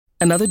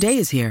Another day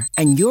is here,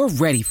 and you're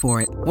ready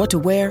for it. What to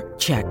wear?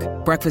 Check.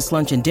 Breakfast,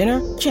 lunch, and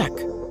dinner? Check.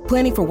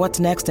 Planning for what's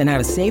next and how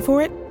to save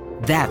for it?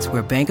 That's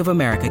where Bank of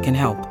America can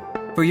help.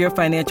 For your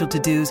financial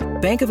to-dos,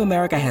 Bank of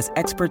America has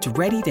experts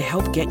ready to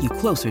help get you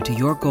closer to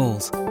your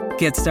goals.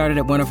 Get started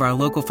at one of our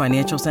local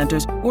financial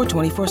centers or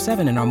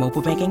 24/7 in our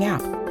mobile banking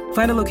app.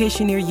 Find a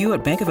location near you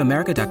at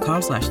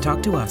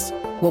bankofamerica.com/talktous.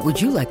 What would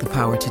you like the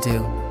power to do?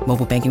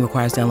 Mobile banking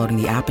requires downloading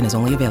the app and is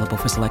only available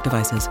for select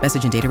devices.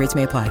 Message and data rates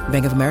may apply.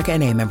 Bank of America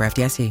N.A., member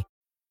FDIC.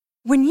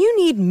 When you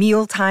need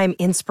mealtime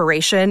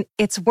inspiration,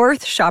 it's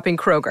worth shopping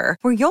Kroger,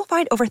 where you'll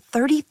find over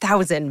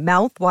 30,000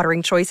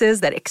 mouth-watering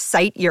choices that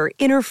excite your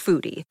inner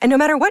foodie. And no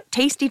matter what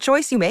tasty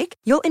choice you make,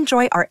 you'll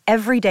enjoy our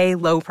everyday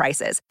low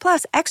prices,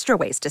 plus extra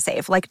ways to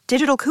save, like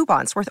digital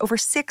coupons worth over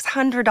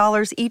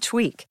 $600 each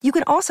week. You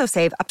can also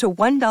save up to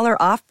 $1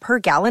 off per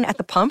gallon at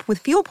the pump with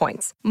fuel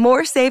points.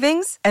 More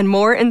savings and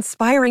more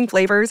inspiring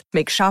flavors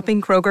make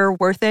shopping Kroger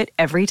worth it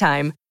every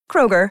time.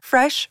 Kroger,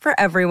 fresh for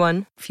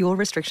everyone. Fuel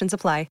restrictions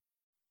apply.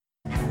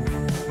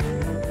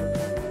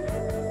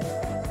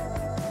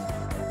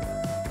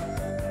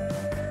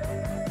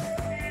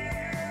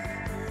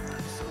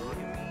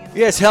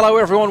 Yes, hello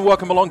everyone.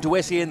 Welcome along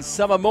to SEN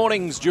Summer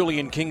Mornings.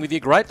 Julian King with you.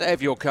 Great to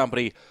have your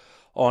company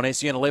on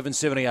SEN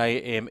 1170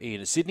 AM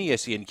in Sydney,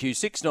 SEN Q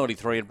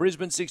 693 in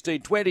Brisbane,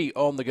 1620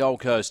 on the Gold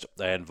Coast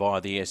and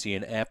via the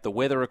SEN app. The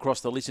weather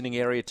across the listening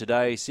area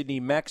today, Sydney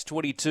max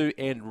 22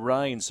 and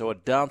rain, so a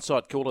darn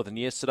sight cooler than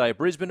yesterday.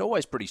 Brisbane,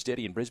 always pretty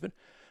steady in Brisbane.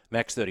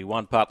 Max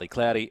 31, partly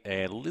cloudy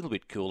and a little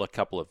bit cooler, a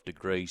couple of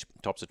degrees.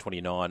 Tops of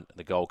 29,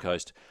 the Gold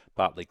Coast,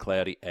 partly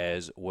cloudy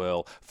as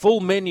well. Full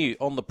menu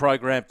on the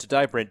program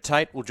today. Brent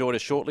Tate will join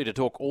us shortly to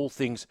talk all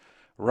things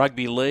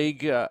rugby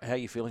league. How are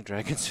you feeling,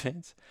 Dragons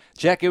fans?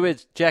 Jack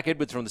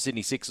Edwards from the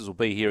Sydney Sixers will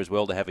be here as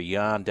well to have a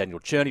yarn. Daniel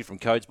Cherney from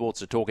Code Sports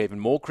to talk even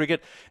more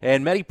cricket.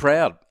 And Maddie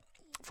Proud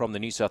from the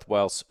New South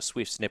Wales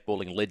Swifts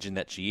netballing legend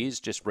that she is,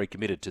 just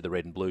recommitted to the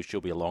red and blue. She'll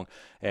be along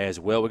as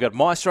well. We've got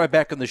Maestro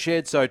back in the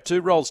shed, so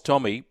 2 rolls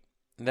Tommy.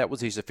 And that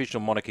was his official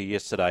moniker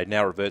yesterday.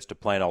 Now reverts to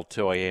plain old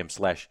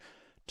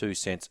 2am/2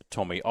 cents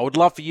Tommy. I would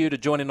love for you to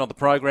join in on the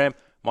program.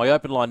 My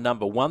open line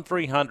number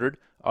 1300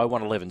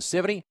 01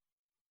 1170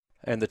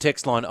 and the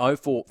text line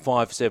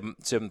 0457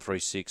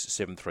 736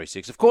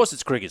 736. Of course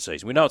it's cricket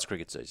season. We know it's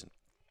cricket season.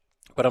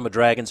 But I'm a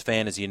Dragons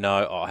fan, as you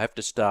know. I have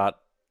to start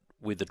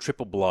with the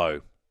triple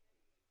blow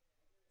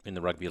in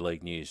the rugby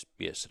league news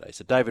yesterday.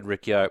 So David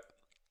Riccio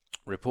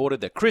reported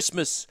that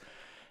Christmas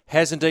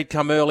has indeed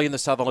come early in the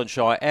Sutherland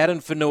Shire. Adam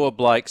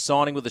Fanua-Blake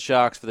signing with the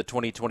Sharks for the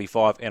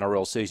 2025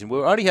 NRL season. We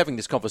were only having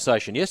this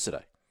conversation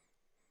yesterday.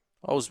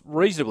 I was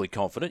reasonably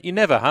confident, you're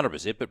never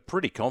 100%, but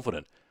pretty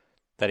confident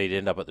that he'd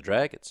end up at the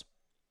Dragons.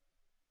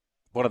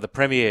 One of the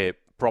premier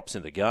props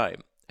in the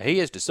game. He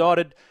has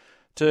decided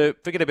to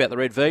forget about the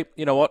Red V.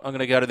 You know what? I'm going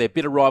to go to their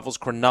bitter rivals,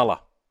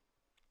 Cronulla.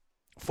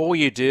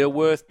 4-year deal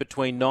worth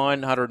between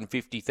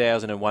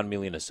 $950,000 and $1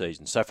 million a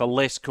season. So for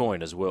less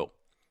coin as well.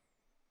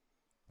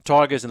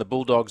 Tigers and the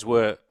Bulldogs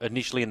were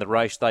initially in the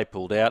race. They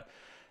pulled out.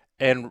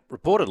 And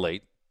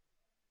reportedly,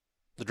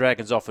 the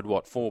Dragons offered,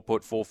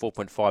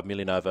 4.5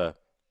 million over,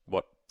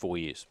 4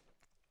 years.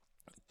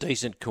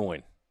 Decent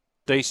coin.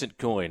 Decent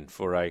coin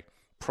for a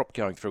prop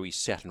going through his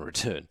Saturn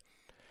return.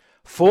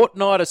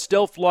 Fortnight of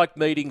stealth-like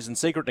meetings and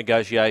secret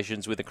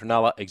negotiations with the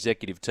Cronulla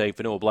executive team.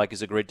 Fanua-Blake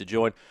has agreed to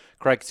join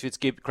Craig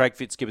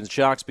Fitzgibbon's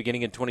Sharks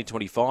beginning in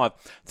 2025.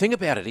 The thing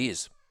about it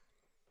is,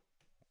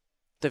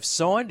 they've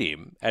signed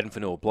him, Adam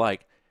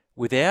Fanua-Blake,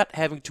 without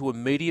having to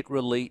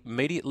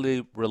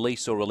immediately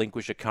release or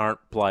relinquish a current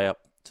player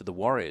to the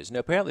Warriors. Now,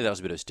 apparently that was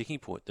a bit of a sticking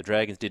point. The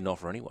Dragons didn't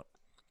offer anyone.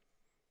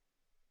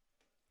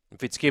 And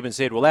Fitzgibbon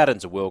said, well,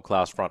 Adden's a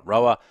world-class front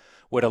rower.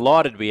 We're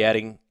delighted to be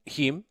adding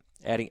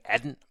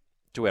Adden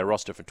to our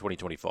roster for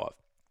 2025.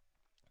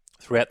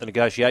 Throughout the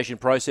negotiation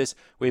process,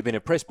 we've been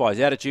impressed by his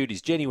attitude,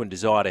 his genuine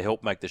desire to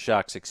help make the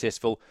Sharks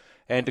successful,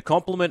 and to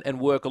complement and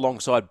work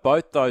alongside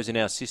both those in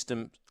our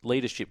system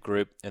leadership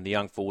group and the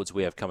young forwards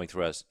we have coming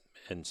through us,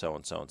 and so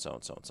on, so on, so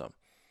on, so on, so on.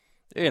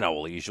 You know,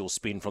 all the usual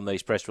spin from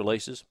these press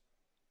releases.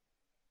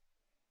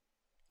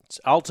 It's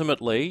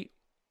ultimately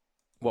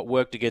what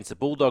worked against the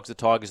Bulldogs, the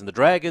Tigers and the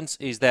Dragons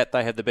is that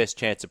they had the best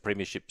chance of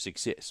premiership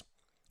success.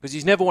 Because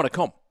he's never won a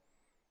comp.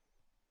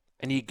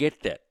 And you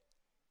get that.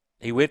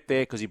 He went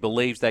there because he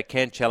believes they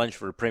can challenge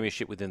for a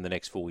premiership within the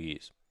next 4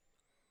 years.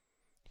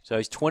 So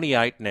he's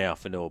 28 now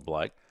for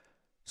Fanua-Blake.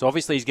 So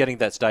obviously he's getting to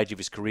that stage of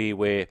his career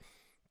where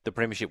the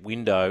premiership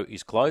window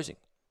is closing.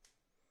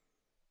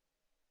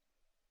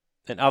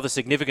 And other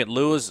significant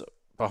lures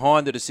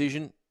behind the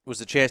decision was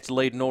the chance to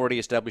lead an already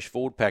established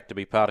forward pack to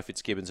be part of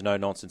Fitzgibbon's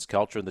no-nonsense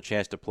culture and the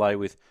chance to play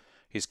with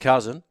his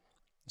cousin,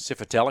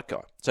 Sifa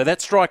Talakai. So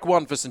that's strike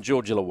one for St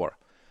George Illawarra.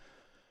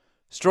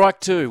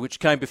 Strike two, which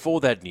came before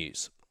that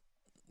news,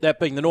 that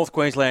being the North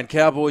Queensland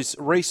Cowboys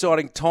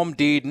re-signing Tom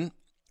Dearden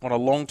on a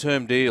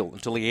long-term deal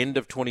until the end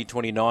of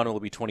 2029, or he'll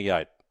be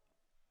 28.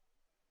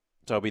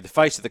 So he'll be the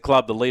face of the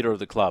club, the leader of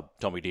the club,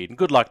 Tommy Dearden.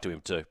 Good luck to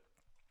him too.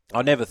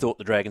 I never thought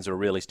the Dragons were a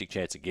realistic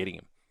chance of getting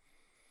him.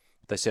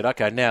 They said,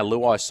 okay, now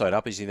Luai's sewn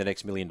up. Is he the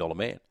next $1 million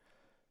man?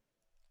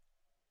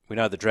 We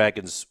know the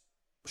Dragons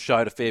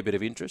showed a fair bit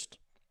of interest.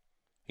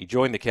 He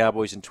joined the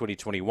Cowboys in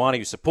 2021.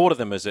 He supported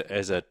them as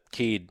a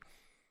kid.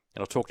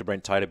 And I'll talk to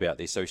Brent Tate about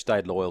this, so he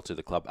stayed loyal to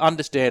the club.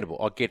 Understandable.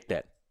 I get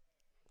that.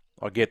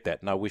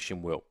 And I wish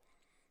him well.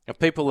 Now,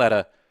 people that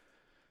are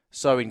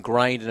so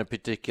ingrained in a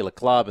particular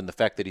club and the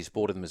fact that he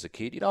supported them as a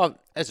kid,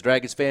 as a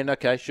Dragons fan,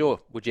 okay,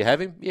 sure. Would you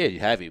have him? Yeah,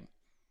 you'd have him.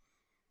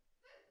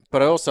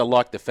 But I also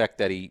like the fact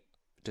that he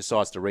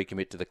decides to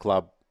recommit to the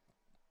club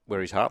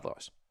where his heart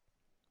lies.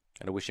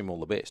 And I wish him all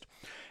the best.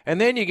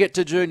 And then you get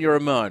to Junior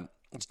Ramon.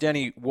 It's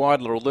Danny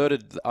Weidler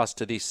alerted us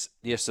to this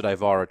yesterday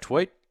via a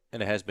tweet,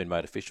 and it has been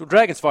made official.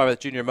 Dragons five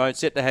Junior Ramon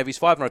set to have his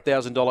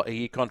 $500,000 a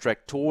year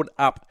contract torn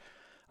up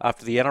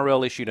after the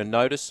NRL issued a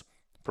notice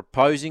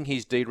proposing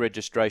his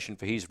deregistration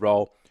for his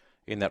role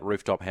in that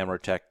rooftop hammer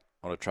attack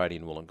on a tradie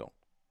in Wollongong.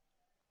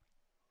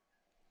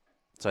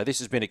 So this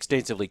has been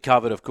extensively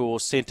covered, of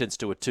course, sentenced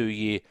to a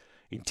 2-year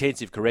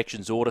intensive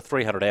corrections order,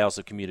 300 hours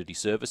of community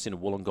service in a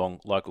Wollongong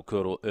local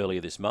court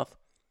earlier this month.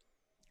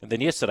 And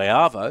then yesterday,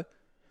 Arvo,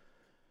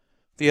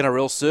 the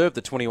NRL served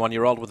the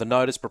 21-year-old with a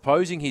notice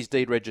proposing his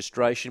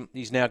deregistration.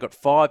 He's now got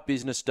 5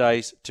 business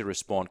days to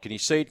respond. Can you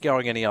see it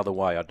going any other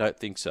way? I don't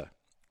think so.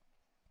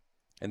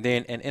 And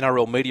then an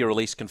NRL media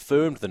release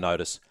confirmed the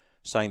notice,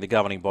 saying the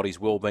governing body's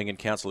wellbeing and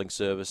counselling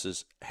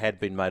services had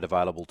been made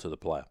available to the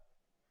player.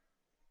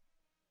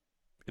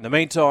 In the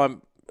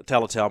meantime,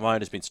 Talatau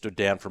Moan has been stood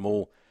down from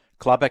all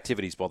club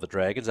activities by the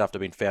Dragons after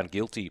being found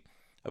guilty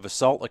of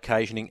assault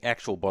occasioning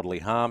actual bodily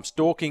harm,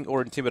 stalking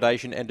or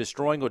intimidation, and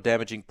destroying or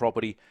damaging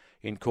property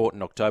in court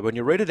in October. When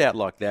you read it out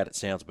like that, it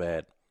sounds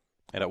bad.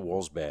 And it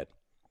was bad.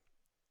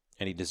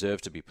 And he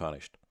deserves to be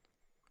punished.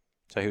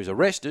 So he was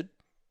arrested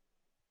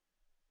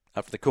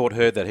after the court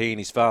heard that he and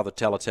his father,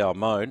 Talatau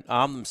Moan,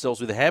 armed themselves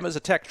with hammers,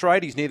 attacked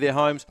tradies near their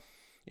homes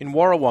in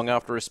Warrawong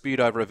after a dispute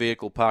over a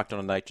vehicle parked on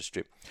a nature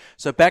strip.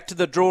 So back to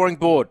the drawing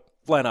board,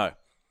 Flano.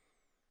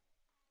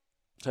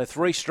 So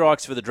 3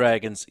 strikes for the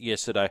Dragons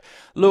yesterday.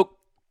 Look,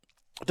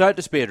 don't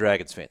despair,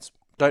 Dragons fans.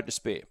 Don't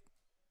despair.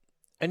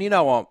 And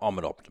I'm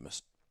an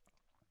optimist.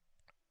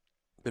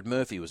 But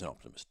Murphy was an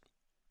optimist.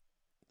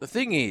 The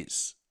thing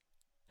is,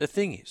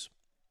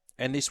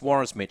 and this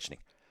warrants mentioning,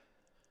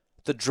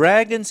 the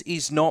Dragons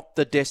is not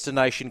the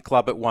destination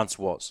club it once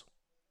was.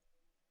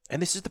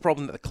 And this is the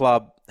problem that the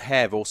club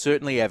have, or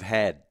certainly have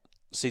had,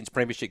 since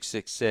premiership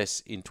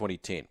success in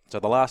 2010, so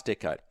the last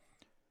decade.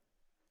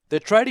 They're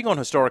trading on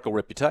historical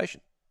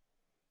reputation.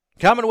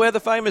 Come and wear the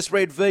famous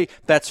red V.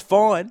 That's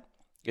fine.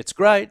 It's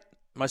great.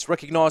 Most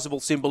recognisable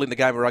symbol in the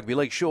game of rugby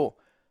league, sure.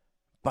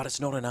 But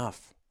it's not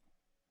enough.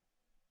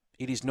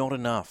 It is not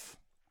enough.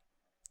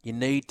 You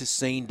need to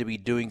seem to be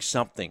doing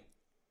something.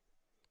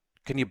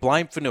 Can you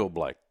blame Fanua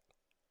Blake?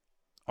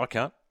 I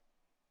can't.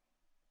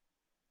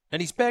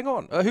 And he's bang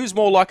on. Who's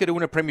more likely to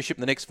win a premiership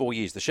in the next 4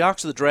 years, the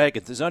Sharks or the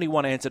Dragons? There's only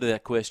one answer to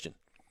that question.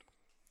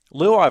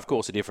 Luai, of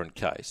course, a different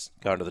case,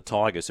 going to the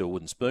Tigers who are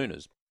wooden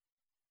spooners.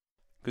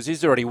 Because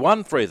he's already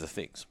won 3 of the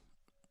things.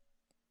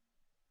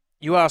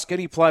 You ask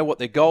any player what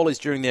their goal is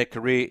during their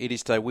career, it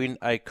is to win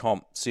a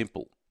comp.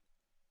 Simple.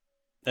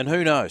 And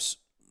who knows?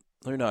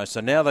 Who knows?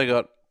 So now they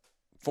got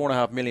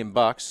 $4.5 million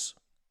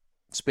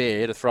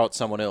spare to throw at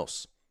someone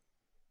else.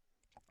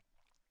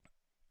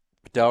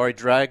 But don't worry,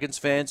 Dragons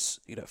fans,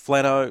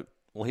 Flano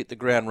will hit the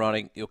ground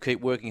running. You'll keep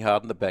working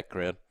hard in the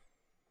background.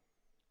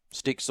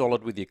 Stick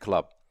solid with your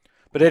club.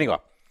 But anyway,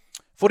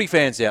 footy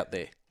fans out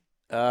there,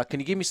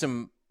 can you give me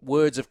some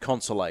words of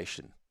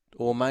consolation,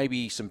 or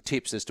maybe some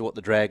tips as to what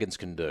the Dragons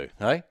can do?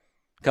 Hey,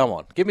 come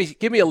on, give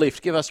me a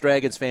lift. Give us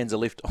Dragons fans a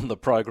lift on the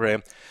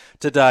program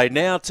today.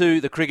 Now to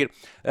the cricket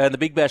and the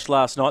Big Bash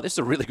last night. This is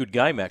a really good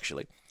game,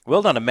 actually.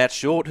 Well done to Matt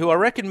Short, who I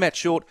reckon Matt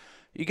Short,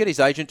 you get his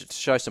agent to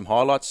show some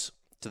highlights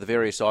to the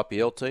various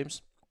IPL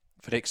teams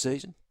for next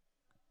season.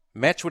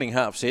 Match-winning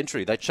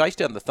half-century. They chased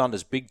down the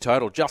Thunder's big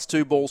total, just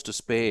 2 balls to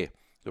spare.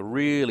 A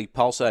really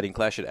pulsating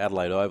clash at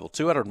Adelaide Oval.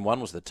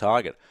 201 was the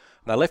target.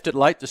 They left it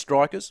late, the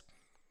strikers.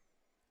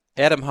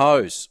 Adam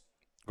Hose,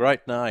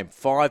 great name,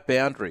 5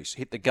 boundaries,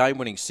 hit the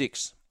game-winning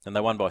 6, and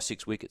they won by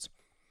 6 wickets.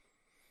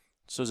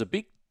 So it was a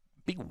big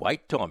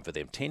wait time for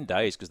them, 10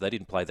 days, because they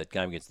didn't play that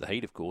game against the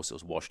Heat, of course. It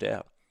was washed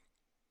out.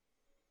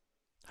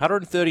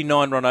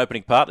 139-run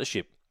opening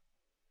partnership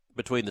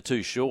between the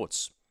 2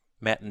 shorts,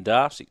 Matt and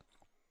Darcy.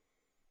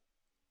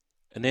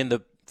 And then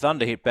the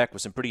Thunder hit back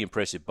with some pretty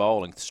impressive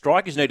bowling. The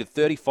strikers needed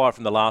 35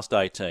 from the last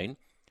 18,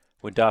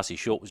 when Darcy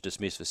Short was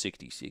dismissed for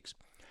 66.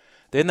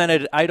 Then they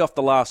needed 8 off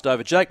the last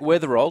over. Jake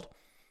Weatherald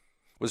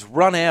was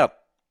run out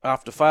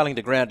after failing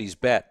to ground his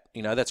bat.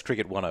 That's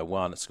cricket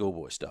 101, it's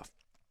schoolboy stuff.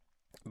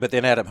 But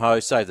then Adam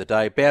Hose saved the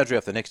day, boundary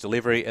off the next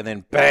delivery, and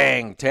then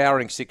bang,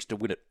 towering 6 to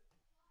win it.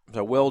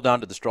 So well done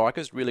to the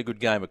strikers. Really good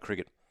game of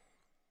cricket.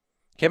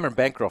 Cameron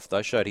Bancroft,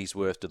 though, showed his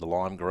worth to the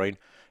lime green.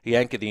 He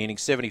anchored the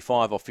innings,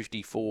 75 off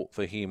 54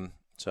 for him.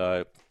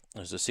 So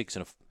there's a 6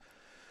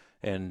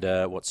 and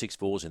 6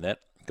 fours in that,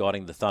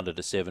 guiding the Thunder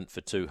to 7 for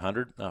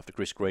 200 after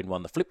Chris Green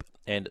won the flip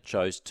and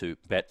chose to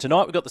bat.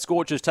 Tonight we've got the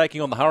Scorchers taking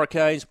on the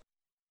Hurricanes.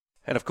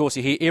 And, of course,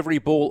 you hear every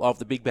ball of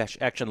the Big Bash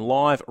action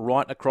live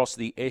right across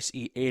the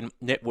SEN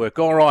network.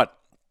 All right,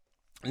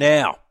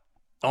 now,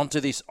 onto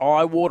this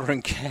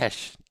eye-watering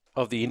cash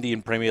of the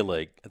Indian Premier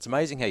League. It's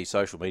amazing how your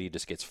social media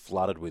just gets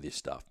flooded with this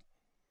stuff.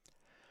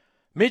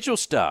 Mitchell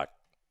Starc.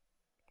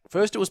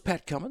 First it was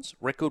Pat Cummins,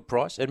 record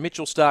price, and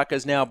Mitchell Starc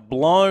has now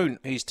blown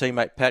his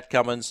teammate Pat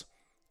Cummins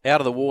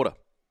out of the water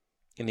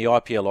in the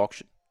IPL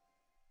auction.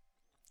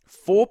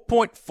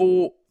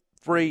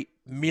 $4.43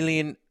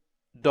 million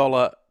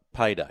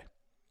payday.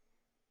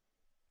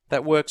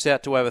 That works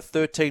out to over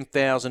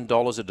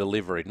 $13,000 a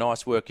delivery.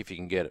 Nice work if you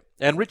can get it.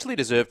 And richly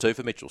deserved too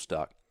for Mitchell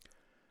Starc.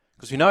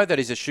 Because we know that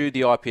he's eschewed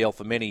the IPL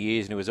for many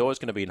years and he was always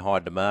going to be in high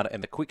demand,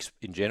 and the quicks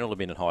in general have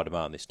been in high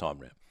demand this time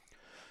round.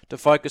 To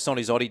focus on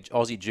his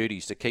Aussie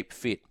duties, to keep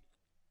fit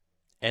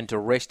and to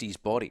rest his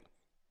body.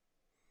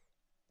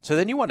 So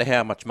then you wonder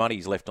how much money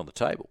he's left on the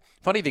table.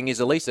 Funny thing is,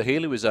 Elisa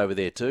Healy was over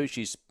there too.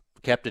 She's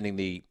captaining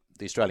the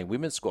Australian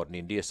women's squad in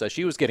India, so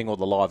she was getting all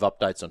the live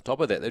updates on top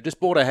of that. They've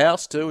just bought a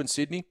house too in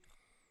Sydney.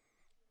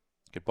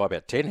 Could buy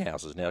about 10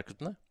 houses now,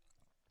 couldn't they?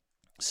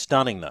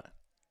 Stunning though.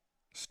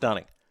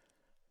 Stunning.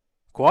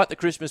 Quite the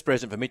Christmas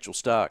present for Mitchell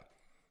Starc.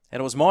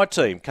 And it was my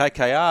team,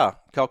 KKR,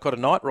 Calcutta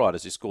Knight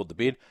Riders, who scored the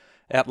bid,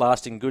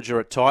 outlasting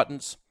Gujarat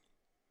Titans.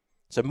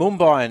 So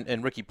Mumbai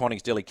and Ricky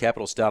Ponting's Delhi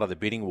Capitals started the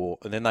bidding war,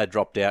 and then they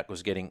dropped out. It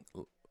was getting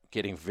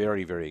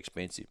very, very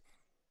expensive.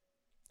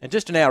 And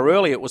just an hour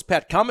earlier, it was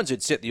Pat Cummins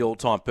who'd set the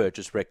all-time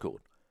purchase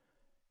record.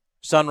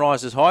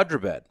 Sunrisers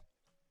Hyderabad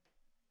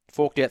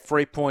forked out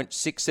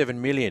 $3.67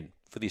 million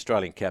for the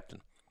Australian captain.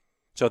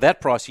 So at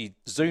that price, he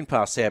zoomed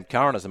past Sam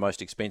Curran as the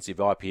most expensive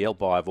IPL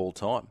buy of all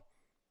time.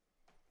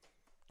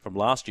 From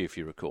last year, if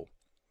you recall.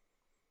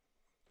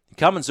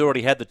 Cummins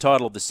already had the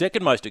title of the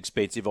second most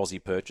expensive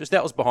Aussie purchase.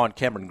 That was behind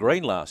Cameron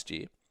Green last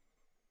year.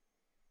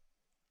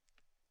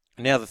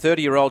 And now the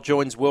 30-year-old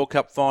joins World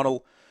Cup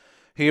final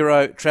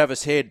hero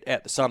Travis Head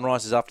at the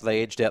Sunrisers after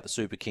they edged out the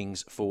Super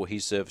Kings for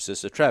his services.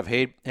 So Trav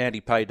Head,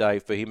 handy payday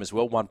for him as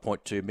well,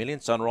 $1.2 million.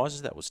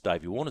 Sunrisers, that was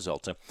Stevie Warner's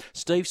old team.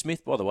 Steve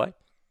Smith, by the way,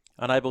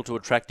 unable to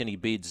attract any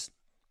bids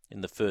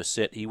in the first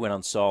set. He went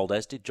unsold,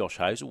 as did Josh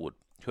Hazlewood,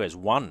 who has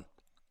won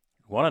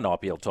an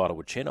IPL title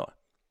with Chennai.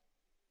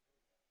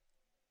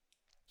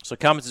 So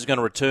Cummins is going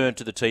to return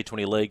to the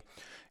T20 League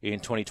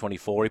in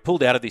 2024. He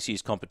pulled out of this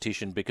year's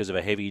competition because of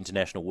a heavy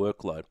international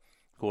workload.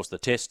 Of course, the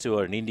Test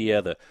Tour in India,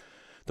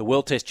 the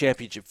World Test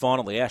Championship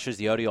final, the Ashes,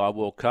 the ODI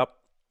World Cup.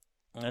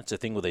 And that's the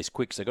thing with these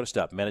quicks. They've got to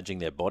start managing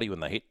their body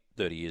when they hit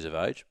 30 years of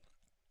age.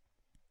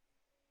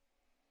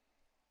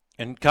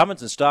 And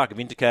Cummins and Starc have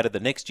indicated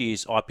that next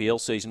year's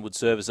IPL season would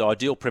serve as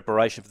ideal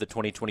preparation for the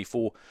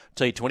 2024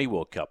 T20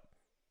 World Cup.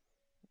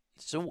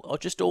 So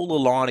just all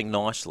aligning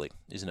nicely,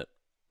 isn't it?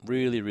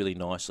 Really, really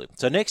nicely.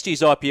 So next year's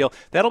IPL,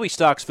 that'll be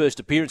Starc's first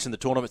appearance in the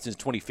tournament since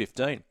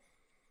 2015.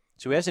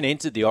 So he hasn't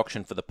entered the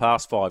auction for the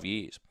past 5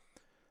 years.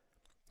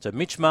 So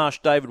Mitch Marsh,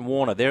 David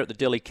Warner, they're at the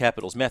Delhi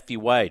Capitals. Matthew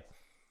Wade,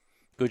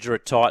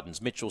 Gujarat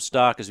Titans. Mitchell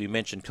Starc, as we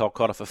mentioned,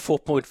 Kolkata for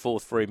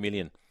 $4.43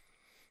 million.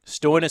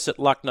 Stoinis at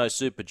Lucknow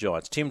Super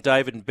Giants. Tim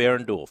David and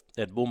Berendorf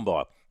at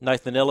Mumbai.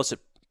 Nathan Ellis at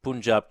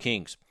Punjab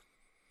Kings.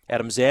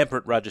 Adam Zampa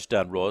at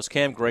Rajasthan Royals.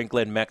 Cam Green,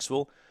 Glenn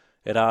Maxwell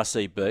at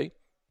RCB,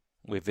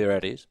 where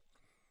Virat is.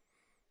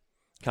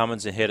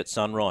 Cummins ahead at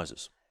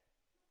Sunrisers.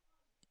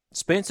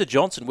 Spencer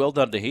Johnson, well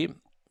done to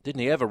him.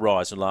 Didn't he have a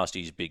rise in last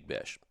year's Big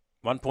Bash?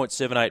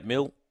 1.78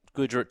 mil,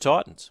 Gujarat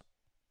Titans.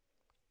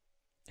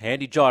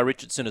 Handy Jai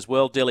Richardson as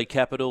well, Delhi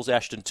Capitals.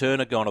 Ashton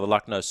Turner gone to the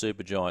Lucknow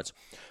Super Giants.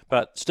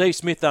 But Steve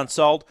Smith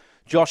unsold,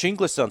 Josh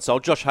Inglis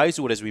unsold, Josh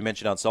Hazlewood, as we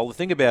mentioned, unsold. The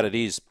thing about it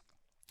is,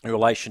 in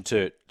relation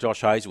to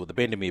Josh Hazlewood, the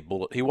Bendemeer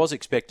Bullet, he was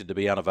expected to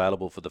be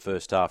unavailable for the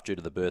first half due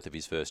to the birth of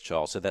his first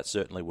child, so that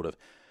certainly would have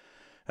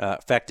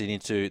factored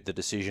into the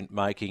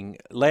decision-making.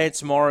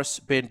 Lance Morris,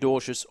 Ben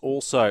Dorshus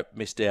also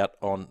missed out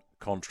on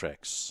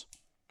contracts.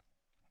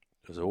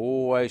 As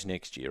always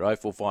next year,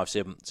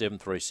 0457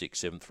 736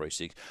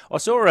 736. I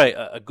saw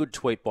a good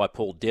tweet by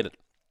Paul Dennett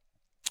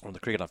on the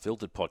Cricket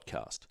Unfiltered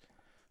podcast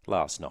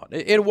last night.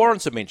 It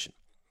warrants a mention.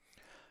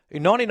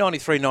 In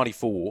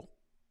 1993-94,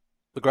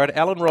 the great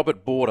Alan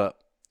Robert Border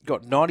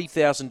got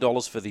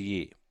 $90,000 for the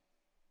year.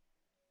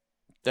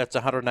 That's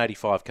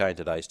 $185K in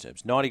today's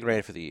terms. 90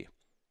 grand for the year.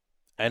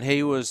 And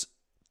he was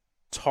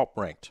top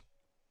ranked.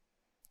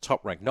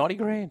 90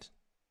 grand.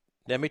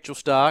 Now Mitchell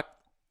Starc,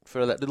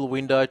 for that little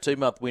window,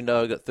 2-month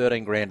window, got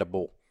 13 grand a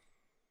ball.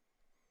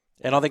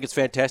 And I think it's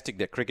fantastic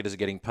that cricketers are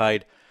getting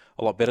paid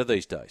a lot better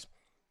these days.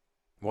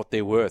 What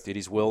they're worth, it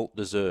is well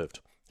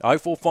deserved.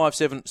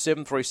 0457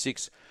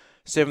 736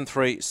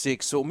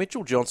 736. Well,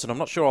 Mitchell Johnson, I'm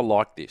not sure I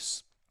like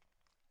this.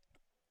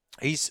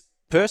 His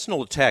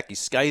personal attack, his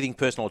scathing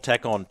personal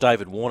attack on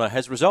David Warner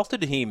has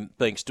resulted in him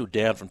being stood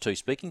down from 2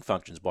 speaking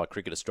functions by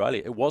Cricket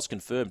Australia. It was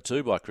confirmed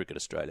too by Cricket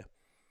Australia.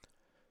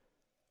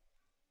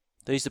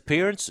 These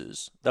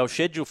appearances, they were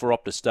scheduled for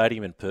Optus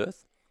Stadium in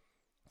Perth,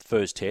 the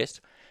first test,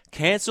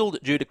 cancelled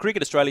due to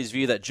Cricket Australia's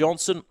view that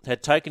Johnson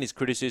had taken his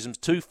criticisms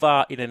too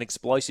far in an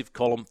explosive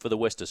column for the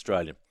West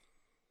Australian.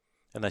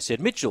 And they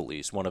said Mitchell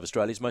is one of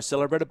Australia's most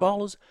celebrated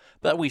bowlers,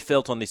 but we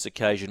felt on this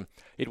occasion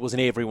it was in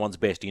everyone's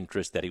best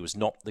interest that he was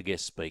not the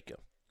guest speaker.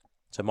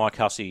 So Mike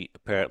Hussey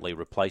apparently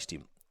replaced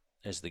him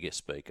as the guest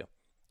speaker.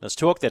 There's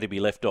talk that he'd be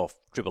left off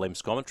Triple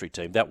M's commentary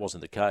team. That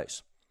wasn't the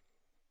case.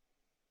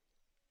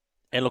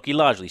 And look, he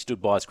largely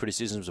stood by his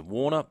criticisms of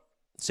Warner,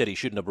 said he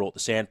shouldn't have brought the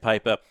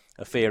sandpaper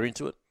affair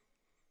into it.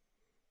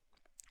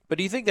 But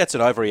do you think that's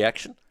an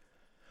overreaction?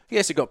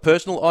 Yes, it got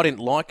personal. I didn't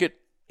like it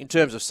in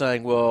terms of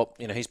saying, well,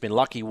 he's been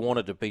lucky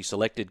Warner to be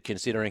selected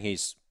considering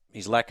his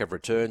lack of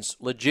returns.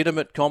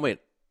 Legitimate comment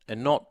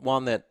and not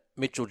one that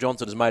Mitchell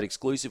Johnson has made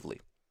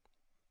exclusively.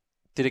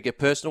 Did it get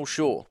personal?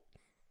 Sure.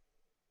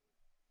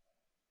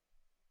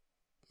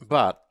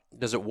 But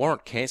does it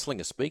warrant cancelling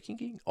a speaking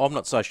gig? I'm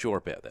not so sure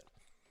about that.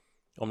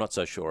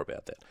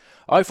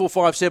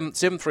 0457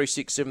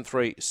 736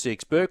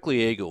 736.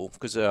 Berkeley Eagle,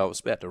 because I was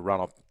about to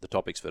run up the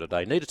topics for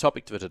today. Need a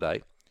topic for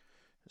today.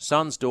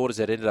 Sons, daughters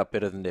that ended up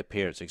better than their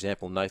parents.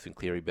 Example, Nathan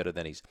Cleary better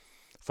than his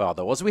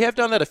father was. We have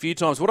done that a few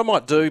times. What I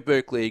might do,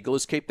 Berkeley Eagle,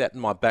 is keep that in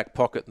my back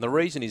pocket. And the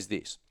reason is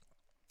this.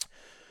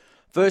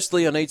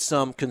 Firstly, I need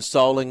some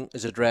consoling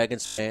as a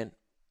Dragons fan.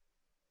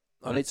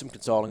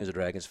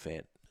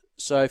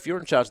 So if you're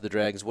in charge of the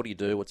Dragons, what do you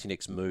do? What's your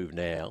next move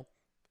now?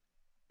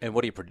 And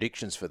what are your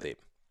predictions for them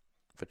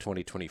for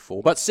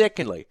 2024? But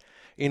secondly,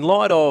 in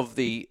light of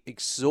the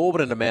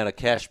exorbitant amount of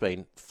cash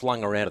being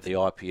flung around at the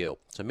IPL,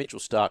 so Mitchell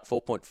Starc,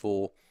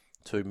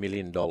 $4.42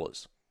 million, about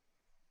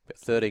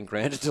 13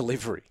 grand a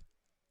delivery.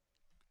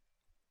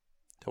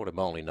 Told him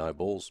only no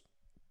balls.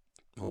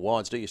 Well,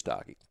 wides do you,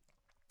 Starkey?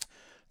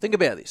 Think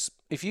about this.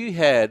 If you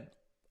had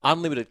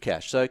unlimited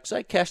cash, so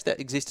say cash that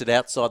existed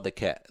outside the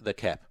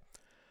cap,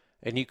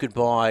 and you could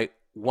buy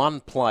one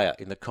player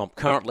in the comp,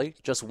 currently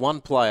just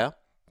one player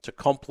to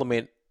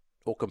complement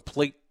or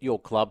complete your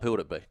club, who would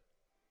it be?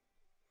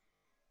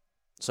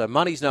 So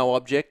money's no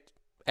object.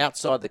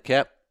 Outside the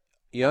cap,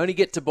 you only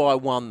get to buy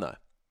one, though,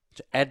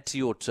 to add to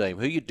your team.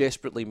 Who are you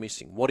desperately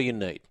missing? What do you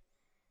need?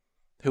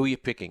 Who are you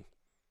picking?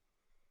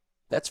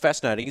 That's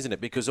fascinating, isn't it?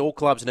 Because all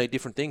clubs need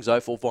different things.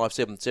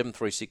 0457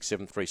 736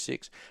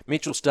 736.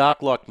 Mitchell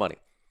Starc liked money.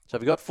 So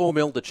if you've got $4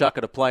 million to chuck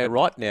at a player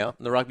right now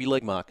in the rugby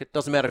league market,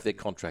 doesn't matter if they're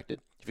contracted.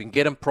 If you can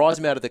get them, prize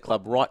them out of the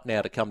club right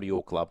now to come to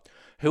your club.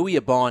 Who are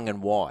you buying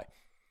and why?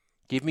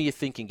 Give me your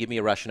thinking. Give me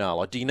a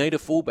rationale. Do you need a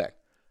fullback?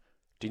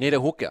 Do you need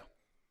a hooker?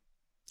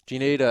 Do you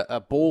need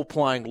a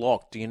ball-playing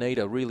lock? Do you need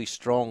a really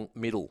strong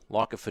middle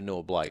like a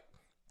Fanua Blake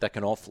that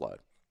can offload?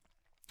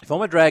 If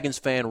I'm a Dragons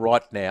fan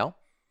right now,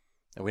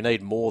 and we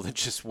need more than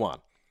just one,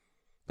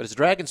 but as a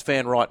Dragons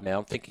fan right now,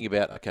 I'm thinking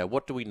about, okay,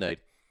 what do we need?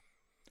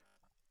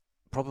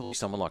 Probably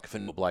someone like a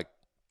Fanua Blake,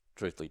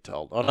 truthfully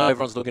told. I know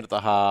everyone's looking at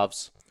the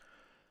halves.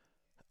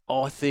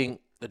 I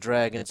think the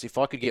Dragons, if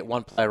I could get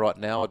one player right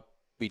now, I'd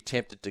be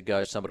tempted to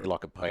go somebody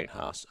like a Payne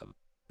Haas, a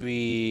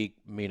big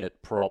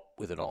minute prop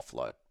with an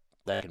offload.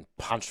 They can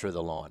punch through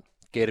the line,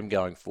 get him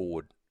going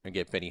forward, and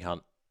get Benny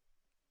Hunt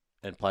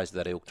and players of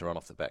that ilk to run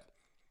off the back.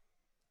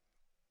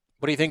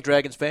 What do you think,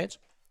 Dragons fans?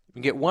 You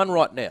can get one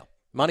right now.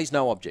 Money's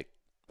no object.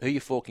 Who are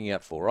you forking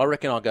out for? I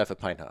reckon I'll go for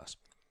Payne Haas.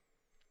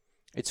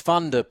 It's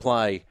fun to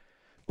play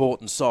bought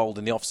and sold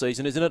in the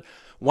off-season, isn't it?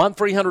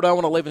 1300 01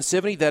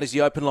 1170, that is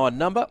the open line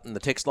number, and the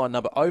text line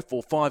number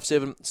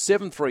 0457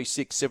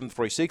 736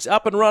 736.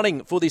 Up and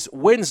running for this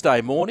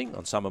Wednesday morning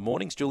on Summer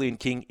Mornings. Julian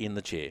King in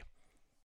the chair.